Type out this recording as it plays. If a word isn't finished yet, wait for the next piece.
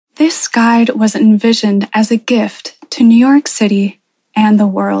This guide was envisioned as a gift to New York City and the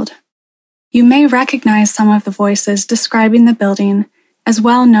world. You may recognize some of the voices describing the building as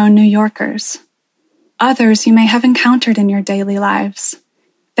well-known New Yorkers. Others you may have encountered in your daily lives.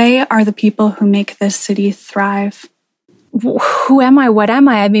 They are the people who make this city thrive. Who am I? What am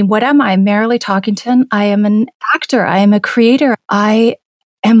I? What am I? Marilee Talkington. I am an actor. I am a creator. I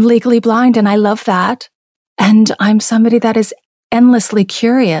am legally blind, and I love that. And I'm somebody that is endlessly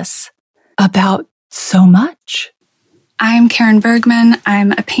curious about so much. I'm Karen Bergman.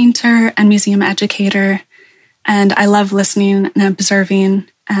 I'm a painter and museum educator, and I love listening and observing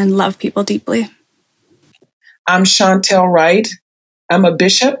and love people deeply. I'm Chantel Wright. I'm a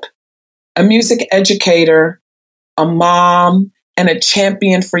bishop, a music educator, a mom, and a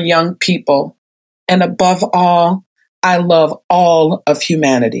champion for young people. And above all, I love all of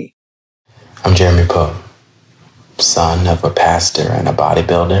humanity. I'm Jeremy Pope, son of a pastor and a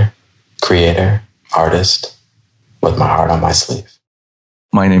bodybuilder, creator, artist, with my heart on my sleeve.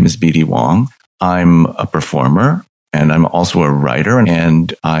 My name is B.D. Wong. I'm a performer, and I'm also a writer,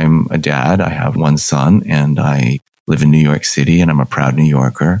 and I'm a dad. I have one son, and I live in New York City, and I'm a proud New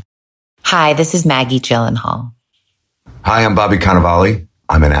Yorker. Hi, this is Maggie Gyllenhaal. Hi, I'm Bobby Cannavale.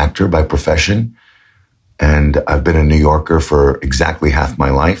 I'm an actor by profession, and I've been a New Yorker for exactly half my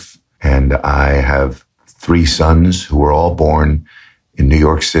life. And I have 3 sons who were all born in New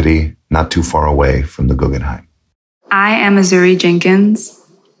York City, not too far away from the Guggenheim. I am Azuri Jenkins.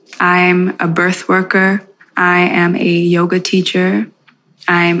 I'm a birth worker. I am a yoga teacher.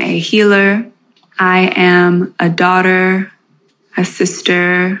 I'm a healer. I am a daughter, a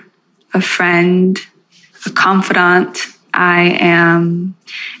sister, a friend, a confidant. I am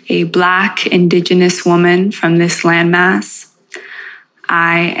a Black Indigenous woman from this landmass.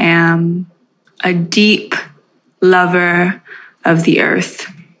 I am a deep lover of the earth.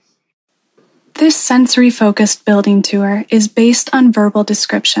 This sensory-focused building tour is based on verbal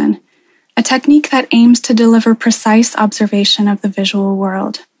description, a technique that aims to deliver precise observation of the visual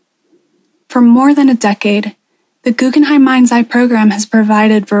world. For more than a decade, the Guggenheim Mind's Eye program has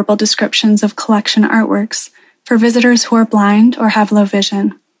provided verbal descriptions of collection artworks for visitors who are blind or have low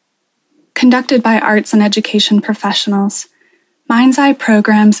vision. Conducted by arts and education professionals, Mind's Eye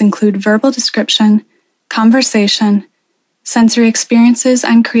programs include verbal description, conversation, sensory experiences,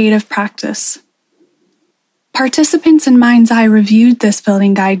 and creative practice. Participants in Mind's Eye reviewed this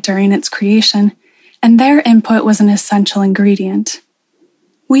building guide during its creation, and their input was an essential ingredient.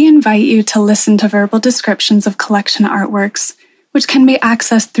 We invite you to listen to verbal descriptions of collection artworks, which can be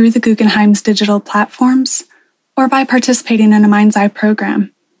accessed through the Guggenheim's digital platforms or by participating in a Mind's Eye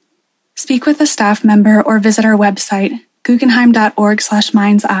program. Speak with a staff member or visit our website,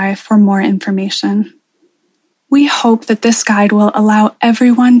 guggenheim.org/mindseye, for more information. We hope that this guide will allow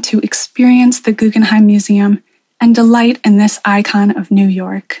everyone to experience the Guggenheim Museum and delight in this icon of New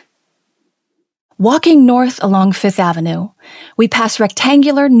York. Walking north along Fifth Avenue, we pass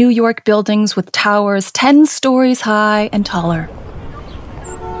rectangular New York buildings with towers 10 stories high and taller.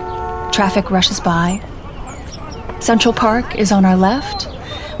 Traffic rushes by. Central Park is on our left.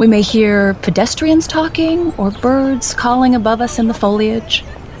 We may hear pedestrians talking or birds calling above us in the foliage.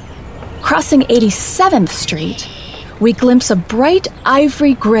 Crossing 87th Street, we glimpse a bright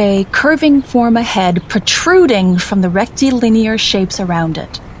ivory gray curving form ahead protruding from the rectilinear shapes around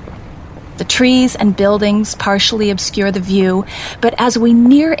it. The trees and buildings partially obscure the view, but as we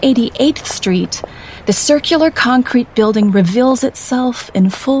near 88th Street, the circular concrete building reveals itself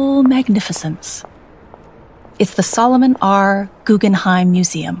in full magnificence. It's the Solomon R. Guggenheim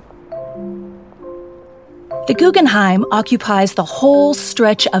Museum. The Guggenheim occupies the whole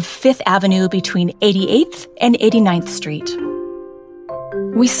stretch of Fifth Avenue between 88th and 89th Street.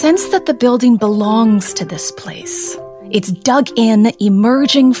 We sense that the building belongs to this place. It's dug in,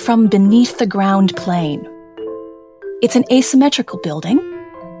 emerging from beneath the ground plane. It's an asymmetrical building.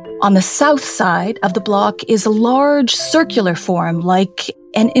 On the south side of the block is a large circular form, like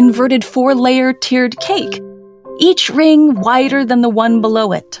an inverted 4-layer tiered cake, each ring wider than the one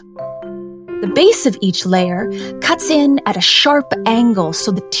below it. The base of each layer cuts in at a sharp angle,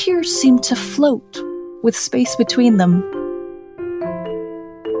 so the tiers seem to float, with space between them.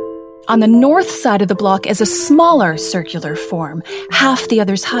 On the north side of the block is a smaller circular form, half the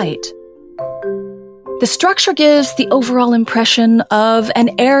other's height. The structure gives the overall impression of an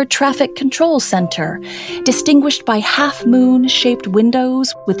air traffic control center, distinguished by half-moon-shaped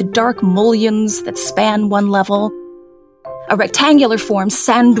windows with dark mullions that span one level, a rectangular form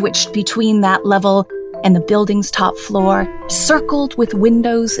sandwiched between that level and the building's top floor, circled with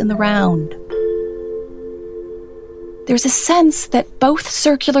windows in the round. there's a sense that both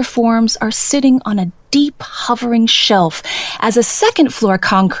circular forms are sitting on a deep, hovering shelf as a second-floor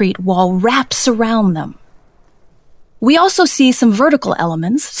concrete wall wraps around them. We also see some vertical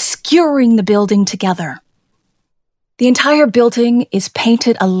elements skewering the building together. The entire building is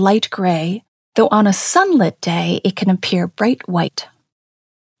painted a light gray, though on a sunlit day it can appear bright white.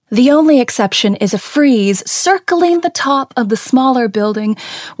 The only exception is a frieze circling the top of the smaller building,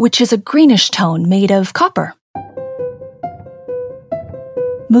 which is a greenish tone made of copper.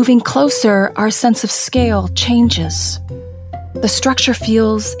 Moving closer, our sense of scale changes. The structure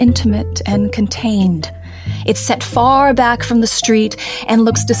feels intimate and contained. It's set far back from the street and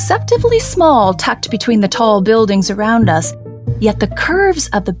looks deceptively small tucked between the tall buildings around us, yet the curves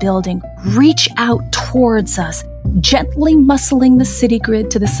of the building reach out towards us, gently muscling the city grid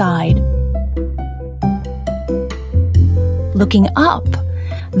to the side. Looking up,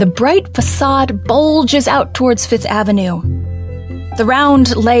 the bright facade bulges out towards Fifth Avenue. The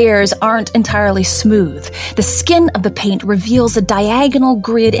round layers aren't entirely smooth. The skin of the paint reveals a diagonal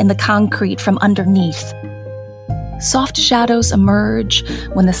grid in the concrete from underneath. Soft shadows emerge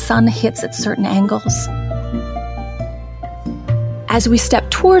when the sun hits at certain angles. As we step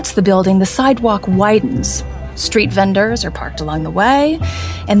towards the building, the sidewalk widens. Street vendors are parked along the way,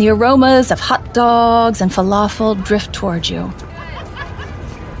 and the aromas of hot dogs and falafel drift toward you.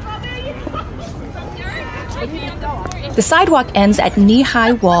 The sidewalk ends at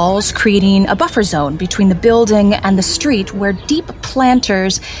knee-high walls, creating a buffer zone between the building and the street where deep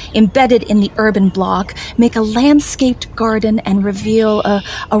planters embedded in the urban block make a landscaped garden and reveal a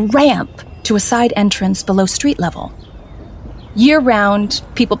ramp to a side entrance below street level. Year-round,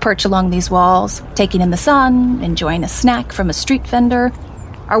 people perch along these walls, taking in the sun, enjoying a snack from a street vendor,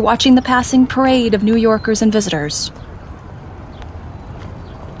 or watching the passing parade of New Yorkers and visitors.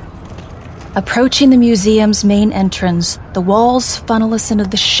 Approaching the museum's main entrance, the walls funnel us into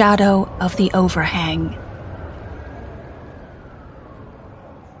the shadow of the overhang.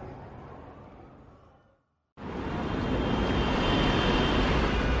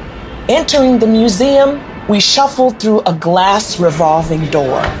 Entering the museum, we shuffle through a glass revolving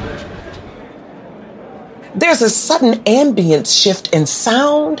door. There's a sudden ambience shift in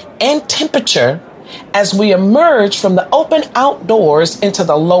sound and temperature as we emerge from the open outdoors into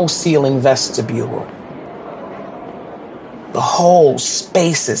the low-ceiling vestibule. The whole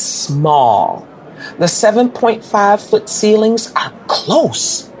space is small. The 7.5-foot ceilings are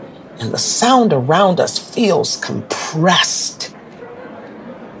close, and the sound around us feels compressed.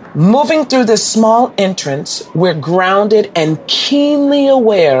 Moving through this small entrance, we're grounded and keenly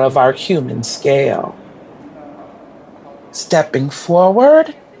aware of our human scale. Stepping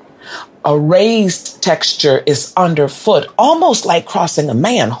forward, a raised texture is underfoot, almost like crossing a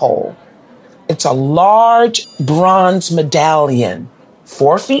manhole. It's a large bronze medallion,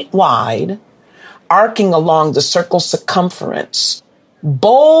 4 feet wide, arcing along the circle's circumference.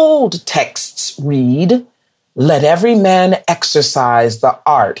 Bold texts read, "Let every man exercise the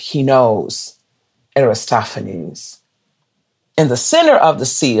art he knows." Aristophanes. In the center of the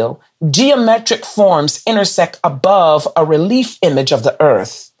seal, geometric forms intersect above a relief image of the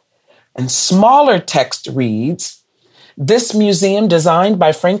earth. And smaller text reads, "This museum, designed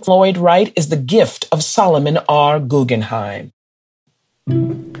by Frank Lloyd Wright, is the gift of Solomon R. Guggenheim."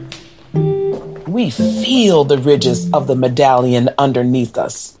 We feel the ridges of the medallion underneath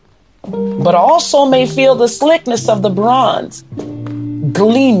us, but also may feel the slickness of the bronze,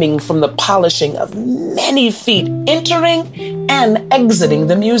 gleaming from the polishing of many feet entering and exiting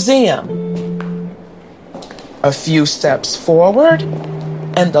the museum. A few steps forward,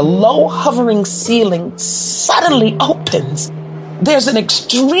 and the low hovering ceiling suddenly opens. There's an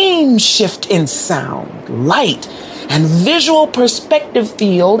extreme shift in sound, light, and visual perspective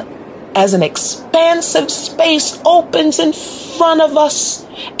field as an expansive space opens in front of us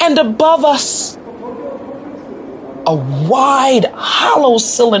and above us. A wide, hollow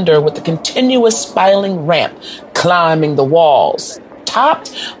cylinder with a continuous spiraling ramp climbing the walls, topped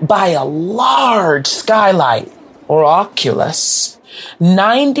by a large skylight or oculus,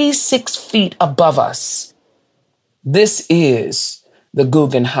 96 feet above us. This is the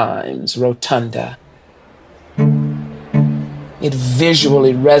Guggenheim's Rotunda. It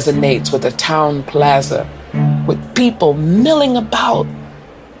visually resonates with a town plaza, with people milling about.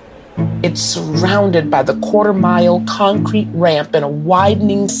 It's surrounded by the quarter-mile concrete ramp and a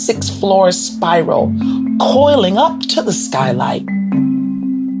widening 6-floor spiral, coiling up to the skylight.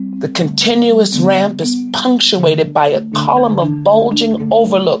 The continuous ramp is punctuated by a column of bulging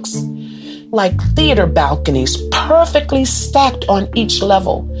overlooks, like theater balconies perfectly stacked on each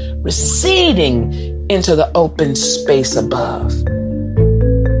level, receding into the open space above.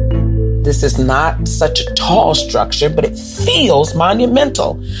 This is not such a tall structure, but it feels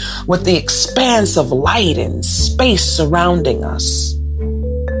monumental with the expanse of light and space surrounding us.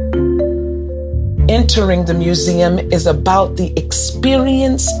 Entering the museum is about the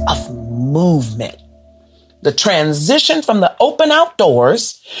experience of movement. The transition from the open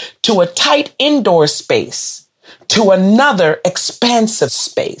outdoors to a tight indoor space to another expansive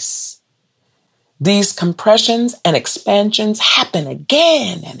space. These compressions and expansions happen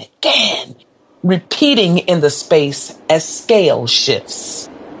again and again, repeating in the space as scale shifts.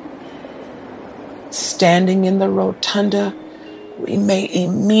 Standing in the rotunda, we may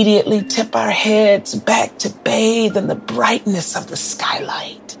immediately tip our heads back to bathe in the brightness of the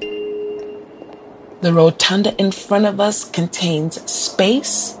skylight. The rotunda in front of us contains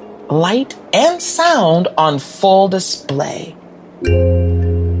space, light, and sound on full display.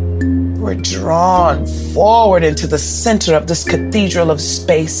 We're drawn forward into the center of this cathedral of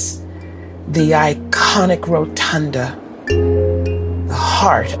space, the iconic rotunda, the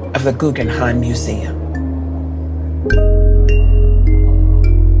heart of the Guggenheim Museum.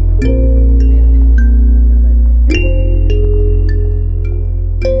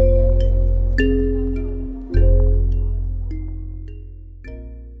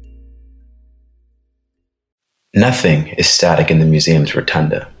 Nothing is static in the museum's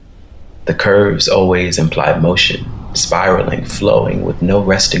rotunda. The curves always imply motion, spiraling, flowing with no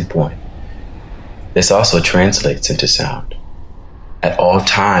resting point. This also translates into sound. At all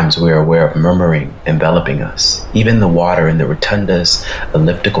times, we are aware of murmuring enveloping us, even the water in the rotunda's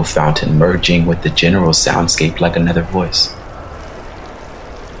elliptical fountain merging with the general soundscape like another voice.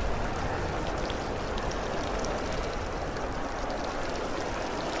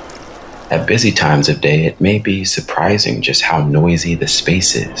 At busy times of day, it may be surprising just how noisy the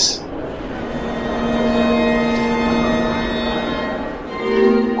space is.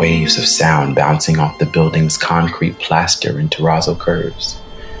 Waves of sound bouncing off the building's concrete plaster and terrazzo curves.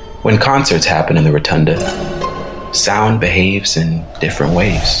 When concerts happen in the rotunda, sound behaves in different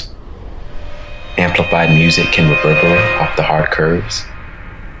ways. Amplified music can reverberate off the hard curves.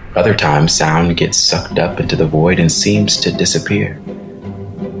 Other times, sound gets sucked up into the void and seems to disappear.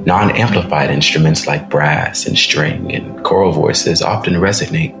 Non-amplified instruments like brass and string and choral voices often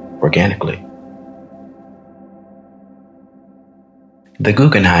resonate organically. The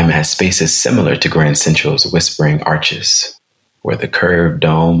Guggenheim has spaces similar to Grand Central's Whispering Arches, where the curved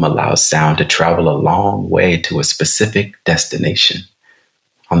dome allows sound to travel a long way to a specific destination.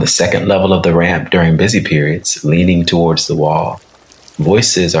 On the second level of the ramp during busy periods, leaning towards the wall,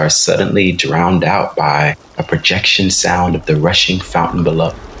 voices are suddenly drowned out by a projection sound of the rushing fountain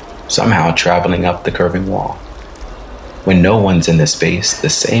below, somehow traveling up the curving wall. When no one's in the space, the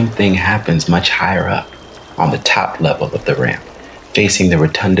same thing happens much higher up, on the top level of the ramp, facing the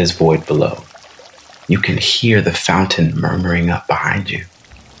rotunda's void below. You can hear the fountain murmuring up behind you.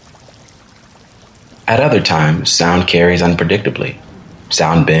 At other times, sound carries unpredictably.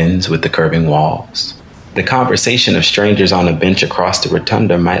 Sound bends with the curving walls. The conversation of strangers on a bench across the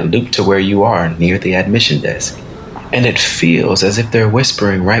rotunda might loop to where you are near the admission desk, and it feels as if they're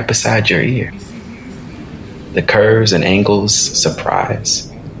whispering right beside your ear. The curves and angles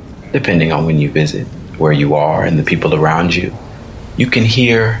surprise, depending on when you visit, where you are, and the people around you. You can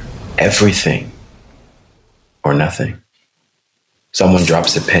hear everything or nothing. Someone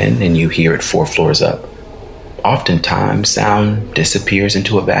drops a pen and you hear it 4 floors up. Oftentimes, sound disappears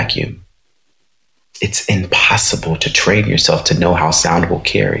into a vacuum. It's impossible to train yourself to know how sound will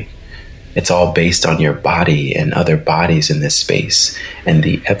carry. It's all based on your body and other bodies in this space and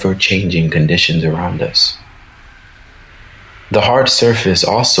the ever-changing conditions around us. The hard surface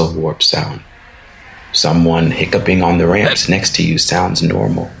also warps sound. Someone hiccuping on the ramps next to you sounds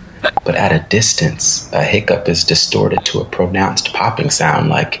normal, but at a distance, a hiccup is distorted to a pronounced popping sound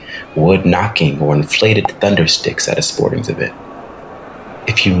like wood knocking or inflated thunder sticks at a sporting event.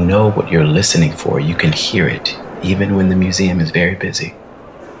 If you know what you're listening for, you can hear it, even when the museum is very busy.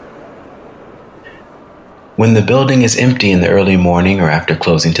 When the building is empty in the early morning or after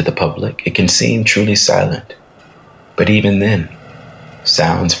closing to the public, it can seem truly silent. But even then,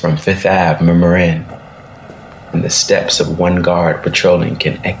 sounds from Fifth Ave murmur in, and the steps of one guard patrolling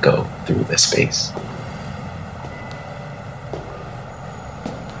can echo through the space.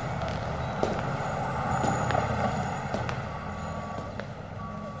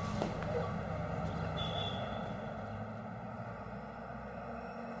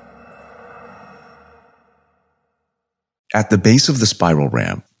 At the base of the spiral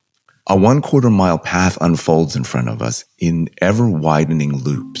ramp, a 1/4 mile path unfolds in front of us in ever-widening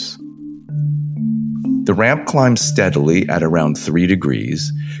loops. The ramp climbs steadily at around 3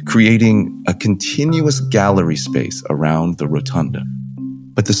 degrees, creating a continuous gallery space around the rotunda.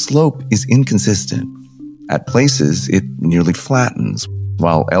 But the slope is inconsistent. At places, it nearly flattens,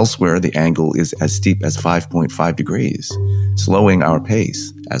 while elsewhere the angle is as steep as 5.5 degrees, slowing our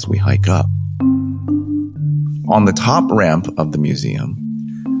pace as we hike up. On the top ramp of the museum,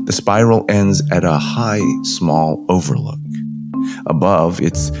 the spiral ends at a high, small overlook. Above,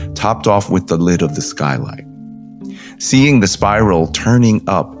 it's topped off with the lid of the skylight. Seeing the spiral turning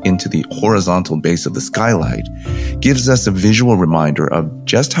up into the horizontal base of the skylight gives us a visual reminder of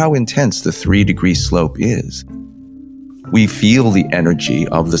just how intense the 3-degree slope is. We feel the energy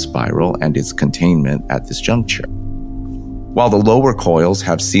of the spiral and its containment at this juncture. While the lower coils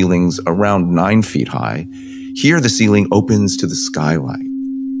have ceilings around 9 feet high, here the ceiling opens to the skylight.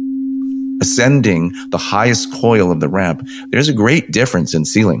 Ascending the highest coil of the ramp, there's a great difference in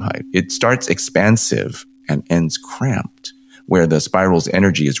ceiling height. It starts expansive and ends cramped, where the spiral's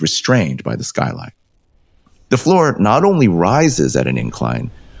energy is restrained by the skylight. The floor not only rises at an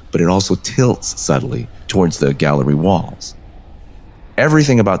incline, but it also tilts subtly towards the gallery walls.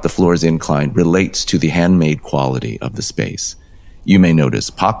 Everything about the floor's incline relates to the handmade quality of the space. You may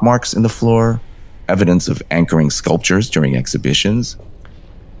notice pockmarks in the floor, evidence of anchoring sculptures during exhibitions.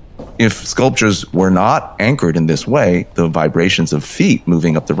 If sculptures were not anchored in this way, the vibrations of feet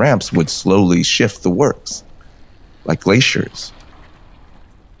moving up the ramps would slowly shift the works, like glaciers.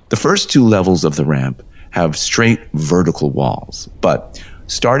 The first 2 levels of the ramp have straight vertical walls, but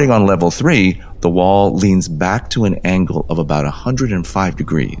starting on level 3, the wall leans back to an angle of about 105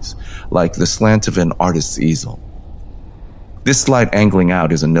 degrees, like the slant of an artist's easel. This slight angling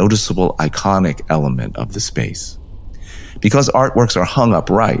out is a noticeable iconic element of the space. Because artworks are hung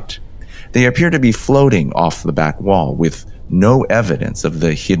upright, they appear to be floating off the back wall with no evidence of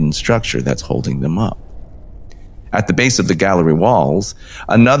the hidden structure that's holding them up. At the base of the gallery walls,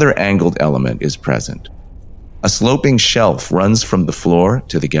 another angled element is present. A sloping shelf runs from the floor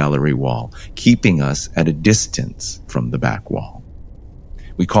to the gallery wall, keeping us at a distance from the back wall.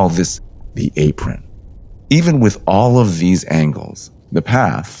 We call this the apron. Even with all of these angles, the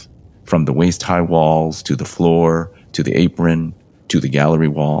path from the waist-high walls to the floor, to the apron, to the gallery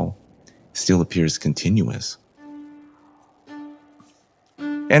wall, still appears continuous.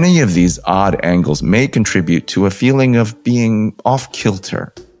 Any of these odd angles may contribute to a feeling of being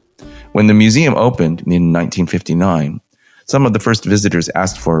off-kilter. When the museum opened in 1959, some of the first visitors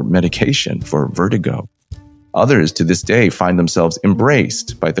asked for medication for vertigo. Others to this day find themselves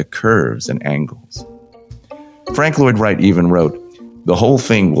embraced by the curves and angles. Frank Lloyd Wright even wrote, "The whole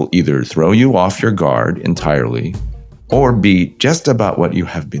thing will either throw you off your guard entirely or be just about what you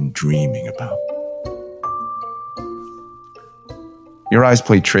have been dreaming about." Your eyes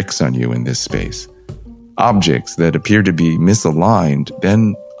play tricks on you in this space. Objects that appear to be misaligned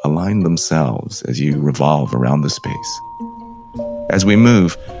then align themselves as you revolve around the space. As we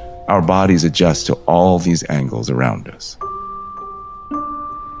move, our bodies adjust to all these angles around us.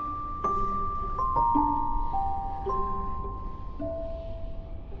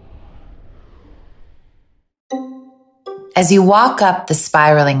 As you walk up the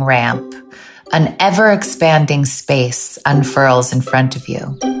spiraling ramp, an ever-expanding space unfurls in front of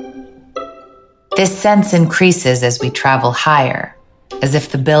you. This sense increases as we travel higher, as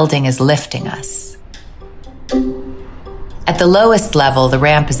if the building is lifting us. At the lowest level, the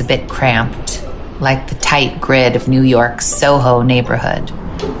ramp is a bit cramped, like the tight grid of New York's Soho neighborhood.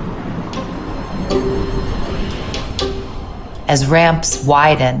 As ramps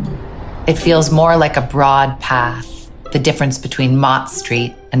widen, it feels more like a broad path, the difference between Mott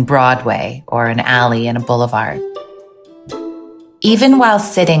Street and Broadway, or an alley and a boulevard. Even while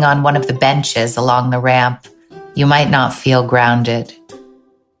sitting on one of the benches along the ramp, you might not feel grounded.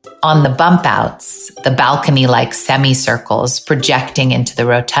 On the bump outs, the balcony-like semicircles projecting into the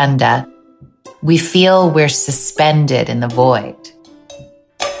rotunda, we feel we're suspended in the void.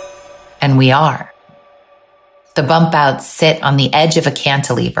 And we are. The bump outs sit on the edge of a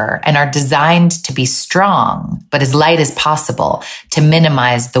cantilever and are designed to be strong, but as light as possible to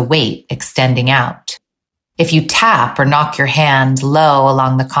minimize the weight extending out. If you tap or knock your hand low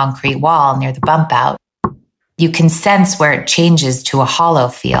along the concrete wall near the bump out, you can sense where it changes to a hollow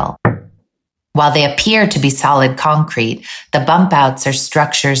feel. While they appear to be solid concrete, the bump outs are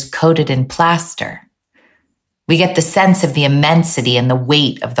structures coated in plaster. We get the sense of the immensity and the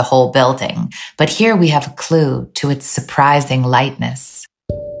weight of the whole building, but here we have a clue to its surprising lightness.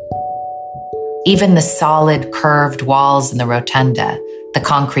 Even the solid, curved walls in the rotunda, the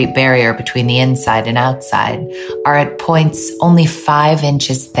concrete barrier between the inside and outside, are at points only 5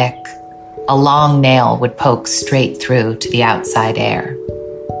 inches thick, a long nail would poke straight through to the outside air.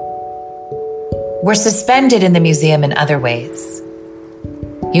 We're suspended in the museum in other ways.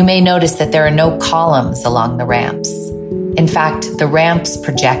 You may notice that there are no columns along the ramps. In fact, the ramps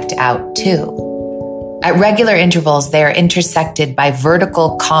project out too. At regular intervals, they are intersected by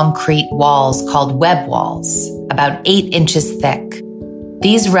vertical concrete walls called web walls, about 8 inches thick.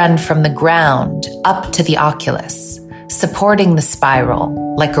 These run from the ground up to the oculus, supporting the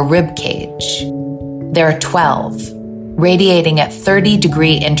spiral like a rib cage. There are 12, radiating at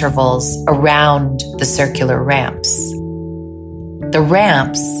 30-degree intervals around the circular ramps. The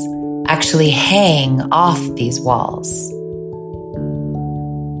ramps actually hang off these walls.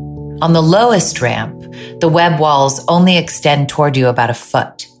 On the lowest ramp, the web walls only extend toward you about a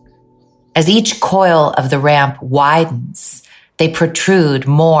foot. As each coil of the ramp widens, they protrude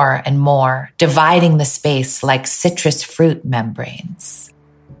more and more, dividing the space like citrus fruit membranes.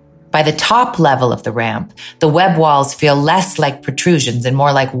 By the top level of the ramp, the web walls feel less like protrusions and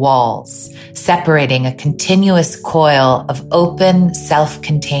more like walls, separating a continuous coil of open,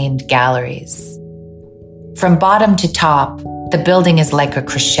 self-contained galleries. From bottom to top, the building is like a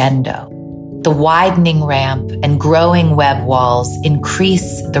crescendo. The widening ramp and growing web walls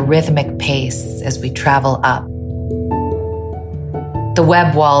increase the rhythmic pace as we travel up. The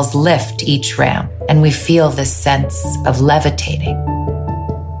web walls lift each ramp, and we feel this sense of levitating.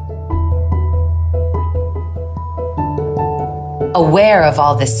 Aware of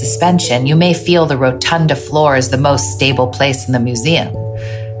all this suspension, you may feel the rotunda floor is the most stable place in the museum.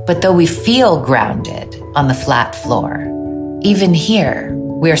 But though we feel grounded on the flat floor, even here,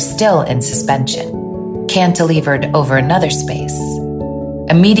 we're still in suspension, cantilevered over another space.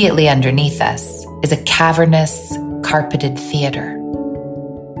 Immediately underneath us is a cavernous, carpeted theater.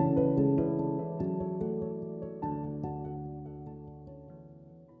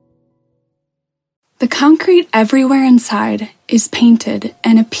 The concrete everywhere inside is painted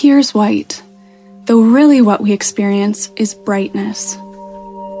and appears white, though really what we experience is brightness.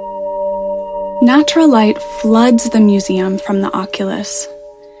 Natural light floods the museum from the oculus.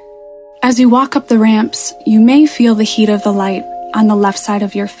 As you walk up the ramps, you may feel the heat of the light on the left side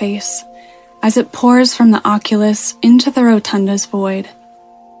of your face as it pours from the oculus into the rotunda's void.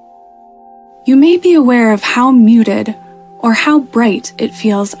 You may be aware of how muted or how bright it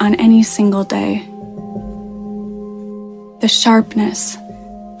feels on any single day. The sharpness,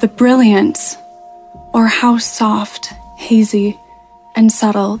 the brilliance, or how soft, hazy, and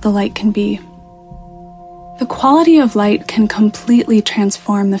subtle the light can be. The quality of light can completely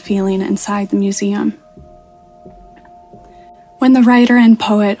transform the feeling inside the museum. When the writer and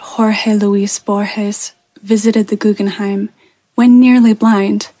poet Jorge Luis Borges visited the Guggenheim, when nearly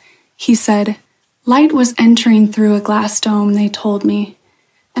blind, he said, "Light was entering through a glass dome, they told me,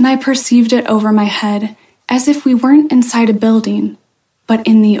 and I perceived it over my head as if we weren't inside a building, but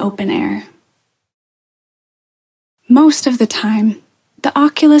in the open air." Most of the time, the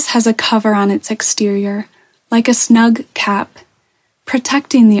oculus has a cover on its exterior, like a snug cap,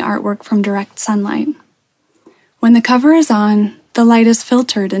 protecting the artwork from direct sunlight. When the cover is on, the light is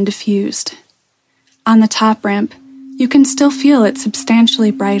filtered and diffused. On the top ramp, you can still feel it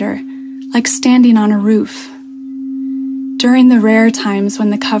substantially brighter, like standing on a roof. During the rare times when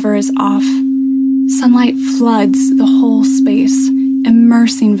the cover is off, sunlight floods the whole space,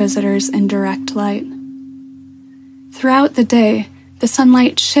 immersing visitors in direct light. Throughout the day, the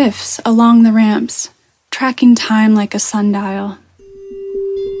sunlight shifts along the ramps, tracking time like a sundial.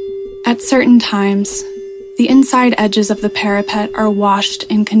 At certain times, the inside edges of the parapet are washed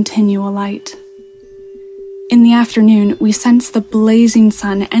in continual light. In the afternoon, we sense the blazing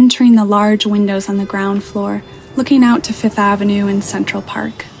sun entering the large windows on the ground floor, looking out to Fifth Avenue and Central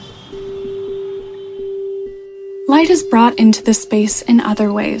Park. Light is brought into the space in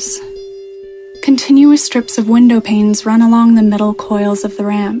other ways. Continuous strips of window panes run along the middle coils of the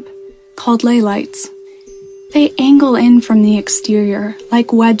ramp, called ley lights. They angle in from the exterior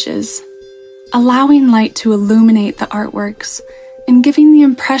like wedges, allowing light to illuminate the artworks and giving the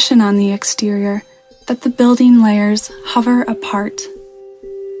impression on the exterior that the building layers hover apart.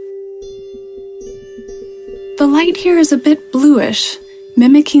 The light here is a bit bluish,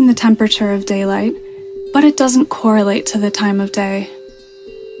 mimicking the temperature of daylight, but it doesn't correlate to the time of day.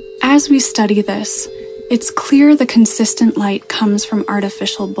 As we study this, it's clear the consistent light comes from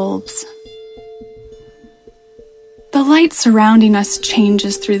artificial bulbs. The light surrounding us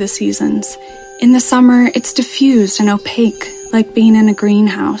changes through the seasons. In the summer, it's diffused and opaque, like being in a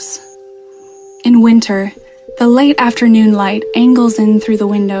greenhouse. In winter, the late afternoon light angles in through the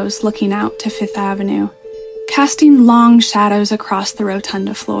windows looking out to Fifth Avenue, casting long shadows across the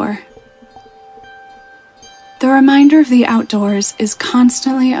rotunda floor. The reminder of the outdoors is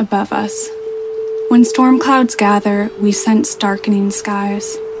constantly above us. When storm clouds gather, we sense darkening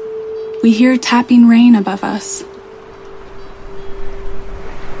skies. We hear tapping rain above us.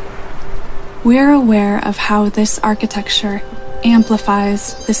 We're aware of how this architecture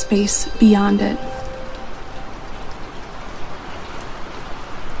amplifies the space beyond it.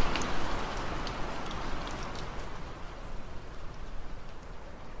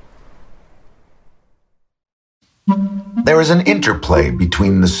 There is an interplay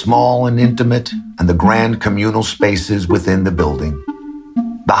between the small and intimate and the grand communal spaces within the building.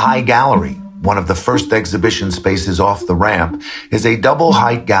 The High Gallery, one of the first exhibition spaces off the ramp, is a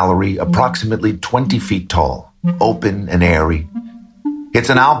double-height gallery approximately 20 feet tall, open and airy. It's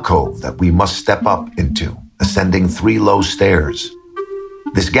an alcove that we must step up into, ascending 3 low stairs.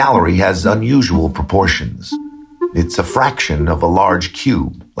 This gallery has unusual proportions. It's a fraction of a large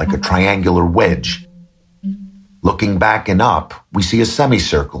cube, like a triangular wedge. Looking back and up, we see a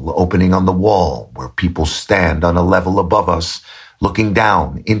semicircle opening on the wall where people stand on a level above us, looking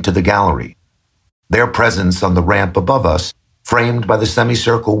down into the gallery. Their presence on the ramp above us, framed by the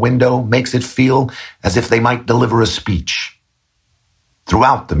semicircle window, makes it feel as if they might deliver a speech.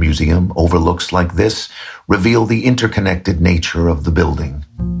 Throughout the museum, overlooks like this reveal the interconnected nature of the building.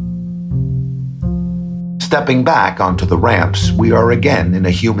 Stepping back onto the ramps, we are again in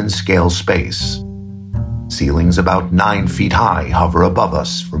a human-scale space. Ceilings about 9 feet high hover above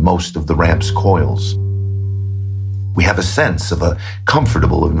us for most of the ramp's coils. We have a sense of a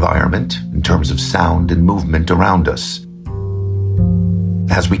comfortable environment in terms of sound and movement around us.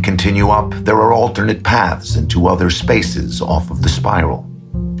 As we continue up, there are alternate paths into other spaces off of the spiral.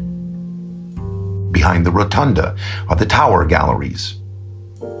 Behind the rotunda are the tower galleries,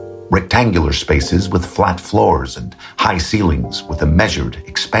 rectangular spaces with flat floors and high ceilings with a measured,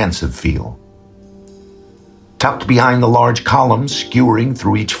 expansive feel. Tucked behind the large columns skewering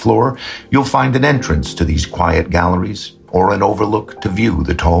through each floor, you'll find an entrance to these quiet galleries or an overlook to view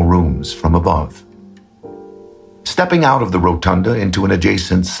the tall rooms from above. Stepping out of the rotunda into an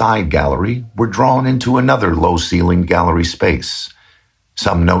adjacent side gallery, we're drawn into another low-ceilinged gallery space.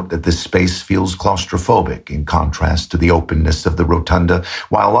 Some note that this space feels claustrophobic in contrast to the openness of the rotunda,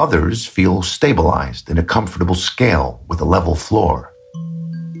 while others feel stabilized in a comfortable scale with a level floor.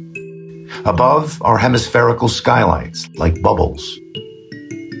 Above are hemispherical skylights, like bubbles.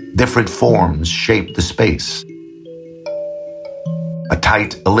 Different forms shape the space. A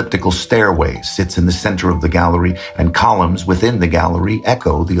tight elliptical stairway sits in the center of the gallery, and columns within the gallery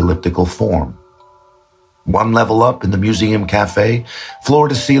echo the elliptical form. One level up in the museum cafe,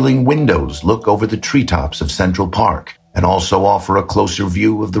 floor-to-ceiling windows look over the treetops of Central Park and also offer a closer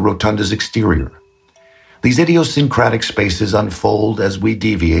view of the rotunda's exterior. These idiosyncratic spaces unfold as we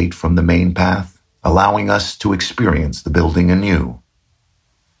deviate from the main path, allowing us to experience the building anew.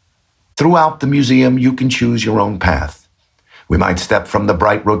 Throughout the museum, you can choose your own path. We might step from the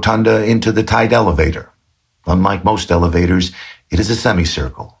bright rotunda into the tight elevator. Unlike most elevators, it is a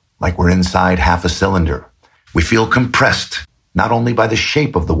semicircle, like we're inside half a cylinder. We feel compressed, not only by the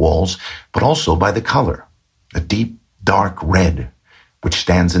shape of the walls, but also by the color, a deep, dark red, which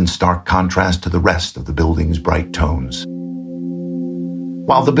stands in stark contrast to the rest of the building's bright tones.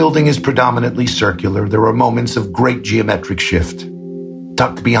 While the building is predominantly circular, there are moments of great geometric shift.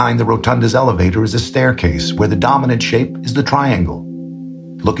 Tucked behind the rotunda's elevator is a staircase where the dominant shape is the triangle.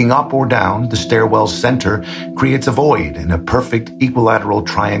 Looking up or down, the stairwell's center creates a void in a perfect equilateral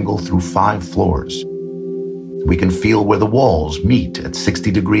triangle through 5 floors. We can feel where the walls meet at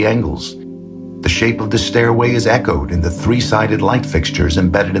 60-degree angles. The shape of the stairway is echoed in the 3-sided light fixtures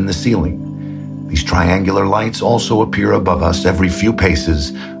embedded in the ceiling. These triangular lights also appear above us every few paces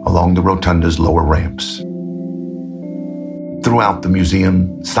along the rotunda's lower ramps. Throughout the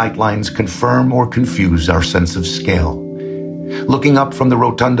museum, sightlines confirm or confuse our sense of scale. Looking up from the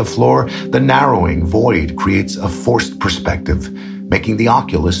rotunda floor, the narrowing void creates a forced perspective, making the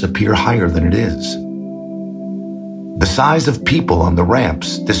oculus appear higher than it is. The size of people on the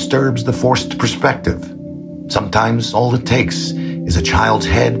ramps disturbs the forced perspective. Sometimes all it takes is a child's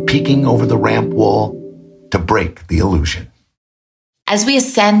head peeking over the ramp wall to break the illusion. As we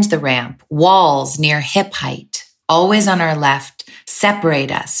ascend the ramp, walls near hip height, always on our left,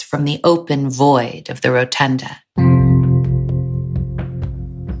 separate us from the open void of the rotunda.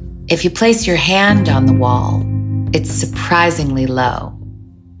 If you place your hand on the wall, it's surprisingly low.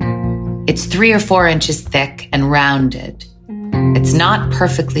 It's 3 or 4 inches thick and rounded. It's not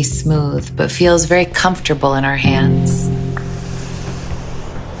perfectly smooth, but feels very comfortable in our hands.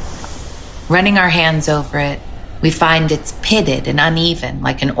 Running our hands over it, we find it's pitted and uneven,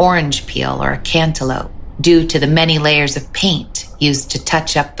 like an orange peel or a cantaloupe, due to the many layers of paint used to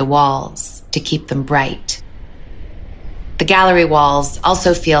touch up the walls to keep them bright. The gallery walls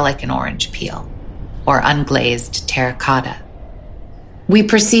also feel like an orange peel or unglazed terracotta. We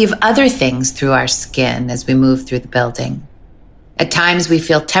perceive other things through our skin as we move through the building. At times we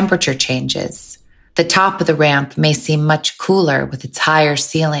feel temperature changes. The top of the ramp may seem much cooler with its higher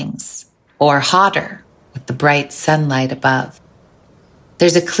ceilings, or hotter with the bright sunlight above.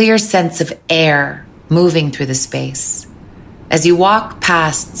 There's a clear sense of air moving through the space. As you walk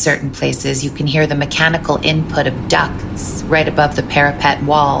past certain places, you can hear the mechanical input of ducts right above the parapet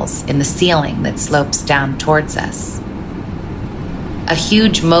walls in the ceiling that slopes down towards us. A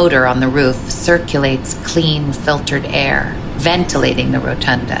huge motor on the roof circulates clean, filtered air, ventilating the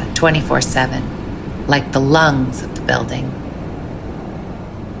rotunda 24/7, like the lungs of the building.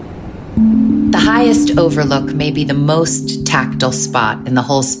 The highest overlook may be the most tactile spot in the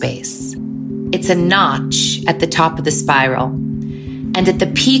whole space. It's a notch at the top of the spiral, and at the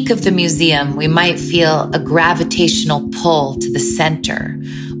peak of the museum, we might feel a gravitational pull to the center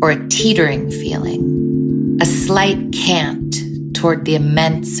or a teetering feeling, a slight cant toward the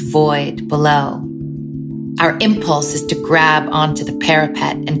immense void below. Our impulse is to grab onto the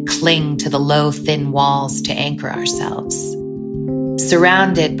parapet and cling to the low, thin walls to anchor ourselves.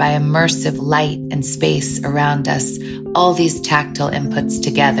 Surrounded by immersive light and space around us, all these tactile inputs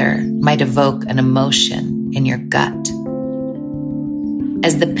together might evoke an emotion in your gut.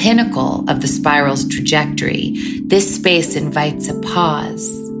 As the pinnacle of the spiral's trajectory, this space invites a pause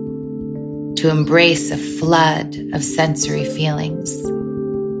to embrace a flood of sensory feelings.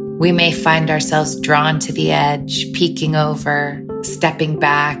 We may find ourselves drawn to the edge, peeking over, stepping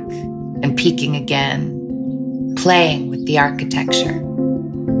back, and peeking again, playing with the architecture.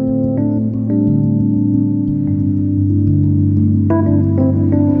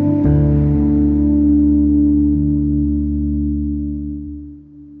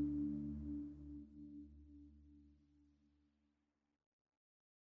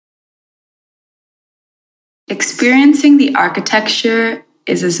 Experiencing the architecture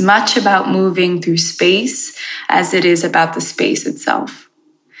is as much about moving through space as it is about the space itself.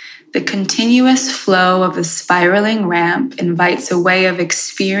 The continuous flow of the spiraling ramp invites a way of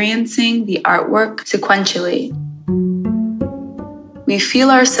experiencing the artwork sequentially. We feel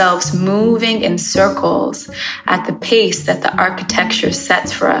ourselves moving in circles at the pace that the architecture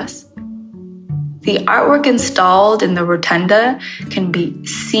sets for us. The artwork installed in the rotunda can be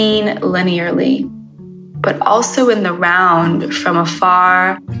seen linearly, but also in the round from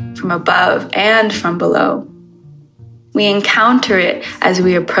afar, from above, and from below. We encounter it as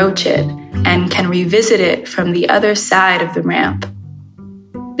we approach it and can revisit it from the other side of the ramp.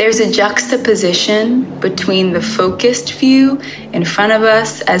 There's a juxtaposition between the focused view in front of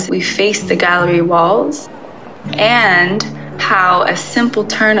us as we face the gallery walls and how a simple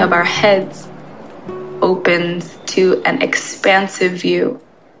turn of our heads opens to an expansive view.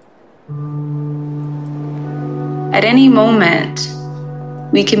 At any moment,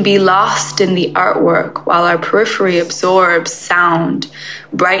 we can be lost in the artwork while our periphery absorbs sound,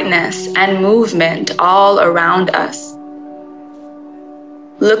 brightness, and movement all around us.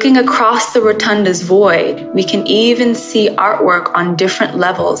 Looking across the rotunda's void, we can even see artwork on different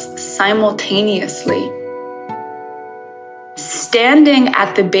levels simultaneously. Standing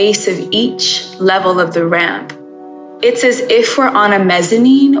at the base of each level of the ramp, it's as if we're on a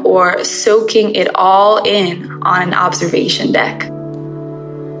mezzanine or soaking it all in on an observation deck.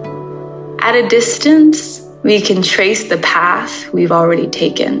 At a distance, we can trace the path we've already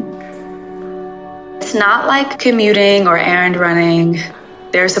taken. It's not like commuting or errand running.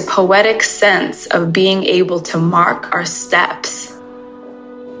 There's a poetic sense of being able to mark our steps.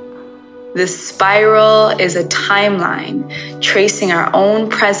 The spiral is a timeline tracing our own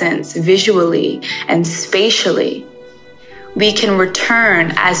presence visually and spatially. We can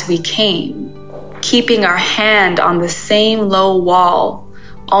return as we came, keeping our hand on the same low wall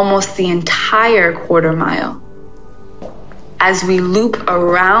almost the entire quarter mile. As we loop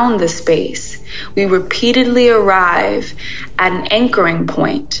around the space, we repeatedly arrive at an anchoring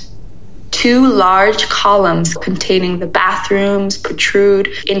point. Two large columns containing the bathrooms protrude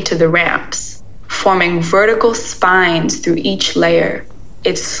into the ramps, forming vertical spines through each layer.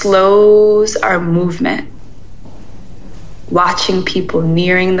 It slows our movement. Watching people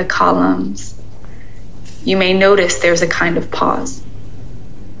nearing the columns, you may notice there's a kind of pause,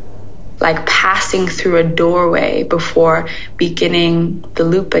 like passing through a doorway before beginning the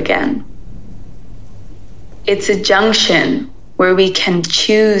loop again. It's a junction where we can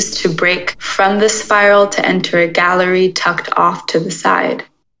choose to break from the spiral to enter a gallery tucked off to the side.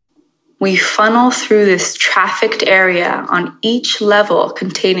 We funnel through this trafficked area on each level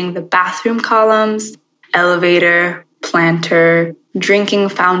containing the bathroom columns, elevator, planter, drinking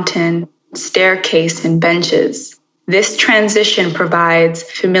fountain, staircase, and benches. This transition provides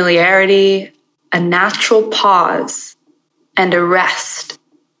familiarity, a natural pause, and a rest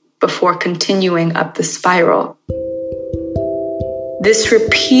before continuing up the spiral. This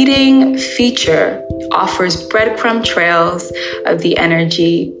repeating feature offers breadcrumb trails of the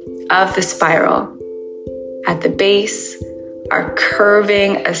energy of the spiral. At the base, our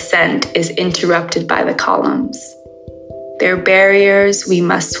curving ascent is interrupted by the columns. They're barriers we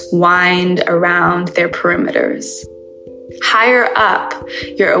must wind around their perimeters. Higher up,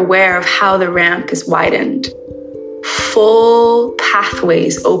 you're aware of how the ramp is widened. Full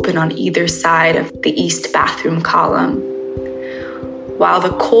pathways open on either side of the east bathroom column. While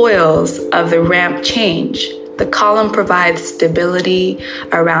the coils of the ramp change, the column provides stability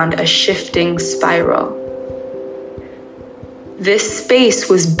around a shifting spiral. This space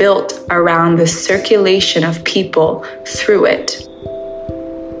was built around the circulation of people through it.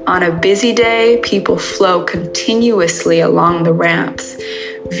 On a busy day, people flow continuously along the ramps,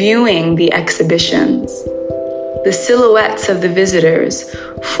 viewing the exhibitions. The silhouettes of the visitors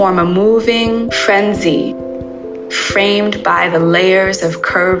form a moving frenzy, framed by the layers of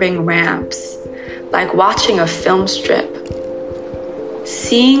curving ramps, like watching a film strip.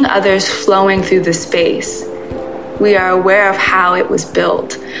 Seeing others flowing through the space, we are aware of how it was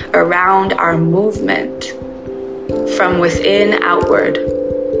built around our movement, from within outward.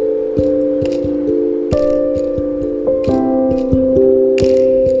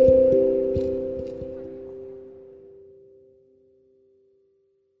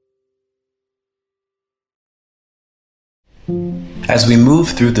 As we move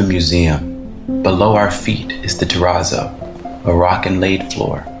through the museum, below our feet is the terrazzo, a rock-inlaid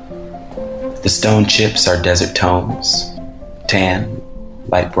floor. The stone chips are desert tones, tan,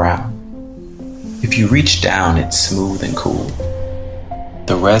 light brown. If you reach down, it's smooth and cool.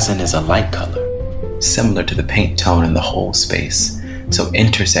 The resin is a light color, similar to the paint tone in the whole space, so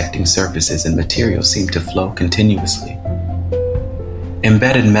intersecting surfaces and materials seem to flow continuously.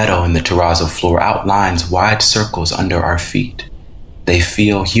 Embedded metal in the terrazzo floor outlines wide circles under our feet. They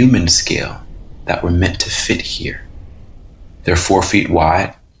feel human scale that were meant to fit here. They're 4 feet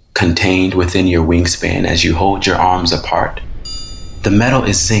wide, contained within your wingspan as you hold your arms apart. The metal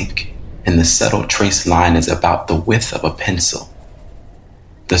is zinc, and the subtle trace line is about the width of a pencil.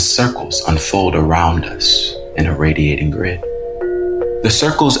 The circles unfold around us in a radiating grid. The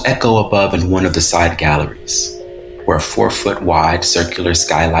circles echo above in one of the side galleries, where 4-foot wide circular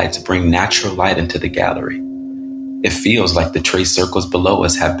skylights bring natural light into the gallery. It feels like the trace circles below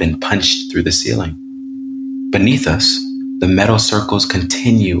us have been punched through the ceiling. Beneath us, the metal circles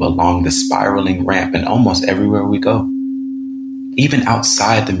continue along the spiraling ramp and almost everywhere we go. Even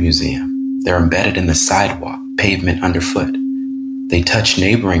outside the museum, they're embedded in the sidewalk, pavement underfoot. They touch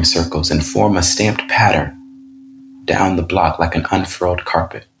neighboring circles and form a stamped pattern down the block like an unfurled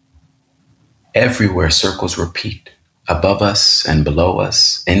carpet. Everywhere circles repeat, above us and below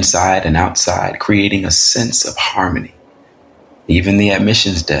us, inside and outside, creating a sense of harmony. Even the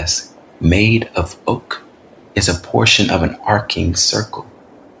admissions desk, made of oak, is a portion of an arcing circle.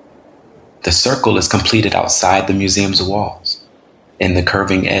 The circle is completed outside the museum's walls, in the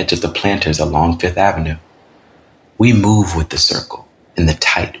curving edge of the planters along Fifth Avenue. We move with the circle, in the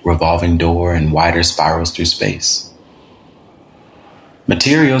tight revolving door and wider spirals through space.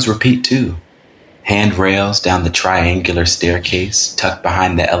 Materials repeat too. Handrails down the triangular staircase tucked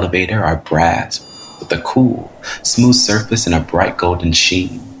behind the elevator are brass with a cool, smooth surface and a bright golden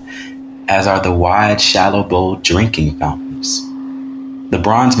sheen, as are the wide, shallow bowl drinking fountains. The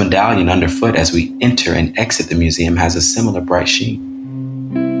bronze medallion underfoot as we enter and exit the museum has a similar bright sheen.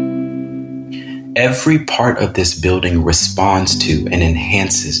 Every part of this building responds to and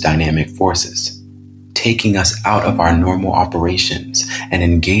enhances dynamic forces, taking us out of our normal operations and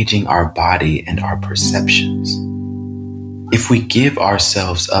engaging our body and our perceptions. If we give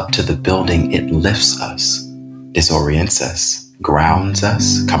ourselves up to the building, it lifts us, disorients us, grounds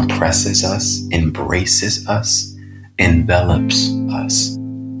us, compresses us, embraces us, envelops us.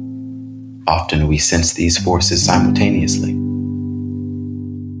 Often we sense these forces simultaneously.